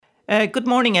Good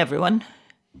morning, everyone.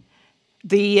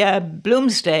 The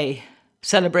Bloomsday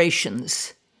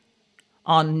celebrations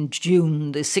on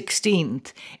June the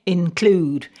 16th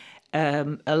include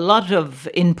a lot of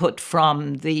input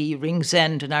from the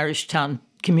Ringsend and Irishtown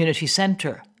Community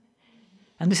Centre.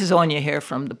 And this is Anya here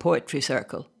from the Poetry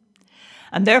Circle.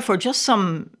 And therefore, just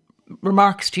some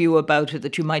remarks to you about it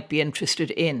that you might be interested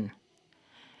in.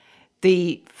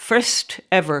 The first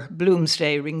ever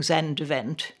Bloomsday Ringsend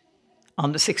event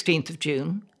on the 16th of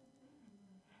June,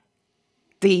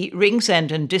 the Ringsend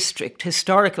and District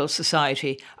Historical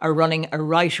Society are running a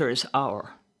writer's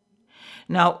hour.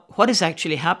 Now, what is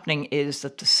actually happening is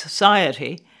that the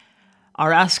society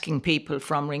are asking people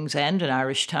from Ringsend and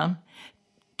Irishtown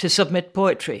to submit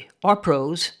poetry or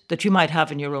prose that you might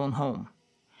have in your own home.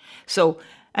 So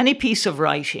any piece of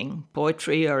writing,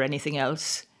 poetry or anything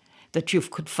else that you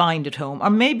could find at home, or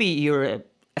maybe you're a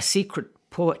secret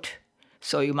poet,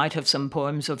 so you might have some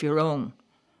poems of your own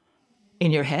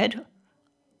in your head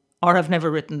or have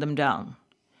never written them down.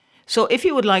 So if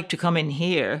you would like to come in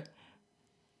here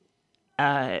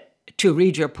to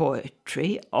read your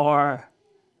poetry or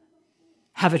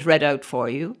have it read out for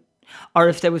you, or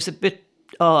if there was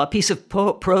a piece of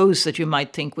prose that you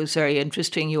might think was very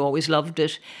interesting, you always loved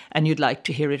it, and you'd like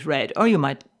to hear it read, or you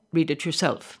might read it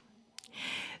yourself.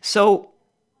 So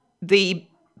the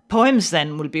poems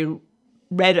then will be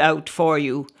read out for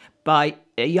you by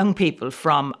young people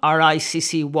from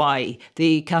RICCY,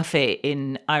 the cafe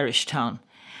in Irishtown,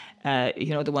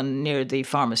 the one near the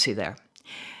pharmacy there.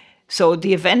 So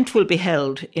the event will be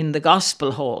held in the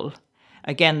Gospel Hall.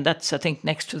 Again, that's, I think,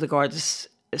 next to the Guards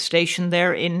station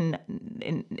there in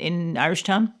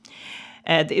Irishtown.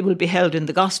 It will be held in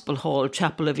the Gospel Hall,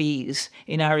 Chapel of Ease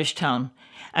in Irishtown.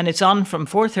 And it's on from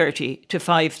 4:30 to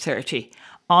 5:30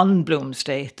 on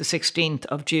Bloomsday, the 16th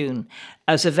of June,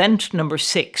 as event number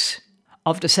 6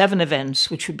 of the 7 events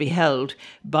which would be held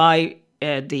by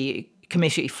the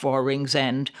Committee for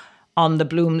Ringsend on the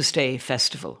Bloomsday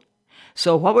Festival.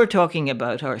 So what we're talking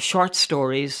about are short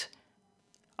stories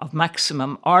of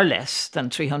maximum or less than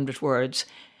 300 words,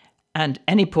 and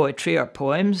any poetry or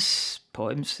poems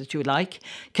that you like,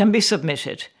 can be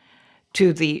submitted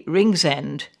to the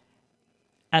Ringsend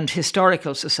and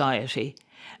Historical Society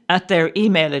at their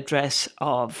email address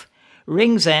of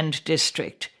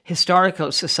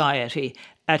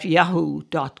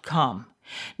ringsenddistricthistoricalsociety@yahoo.com.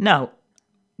 Now,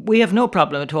 we have no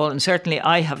problem at all, and certainly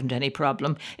I haven't any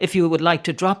problem, if you would like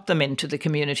to drop them into the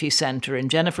community centre, and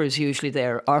Jennifer is usually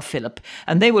there, or Philip,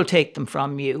 and they will take them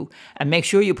from you, and make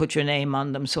sure you put your name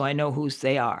on them so I know whose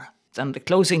they are. And the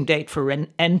closing date for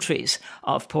entries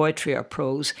of poetry or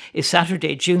prose is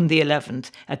Saturday, June the 11th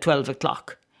at 12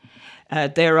 o'clock.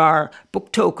 There are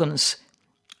book tokens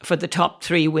for the top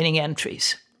 3 winning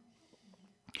entries.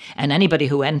 And anybody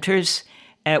who enters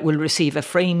will receive a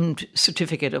framed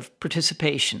certificate of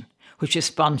participation, which is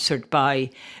sponsored by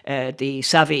the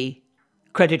Savvy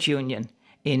Credit Union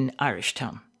in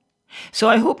Irishtown. So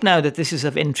I hope now that this is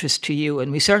of interest to you,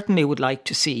 and we certainly would like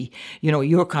to see,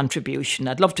 your contribution.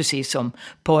 I'd love to see some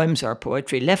poems or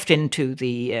poetry left into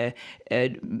the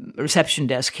reception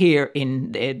desk here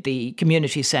in the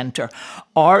community centre.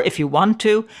 Or if you want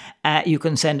to, you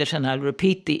can send it, and I'll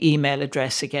repeat the email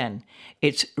address again.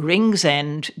 It's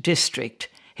Ringsend District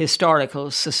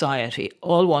Historical Society,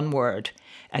 all one word,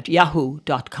 at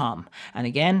yahoo.com. And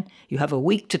again, you have a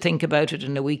week to think about it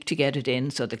and a week to get it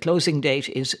in, so the closing date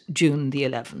is June the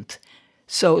 11th.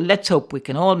 So let's hope we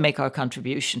can all make our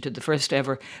contribution to the first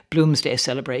ever Bloomsday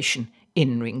celebration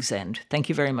in Ringsend. Thank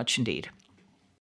you very much indeed.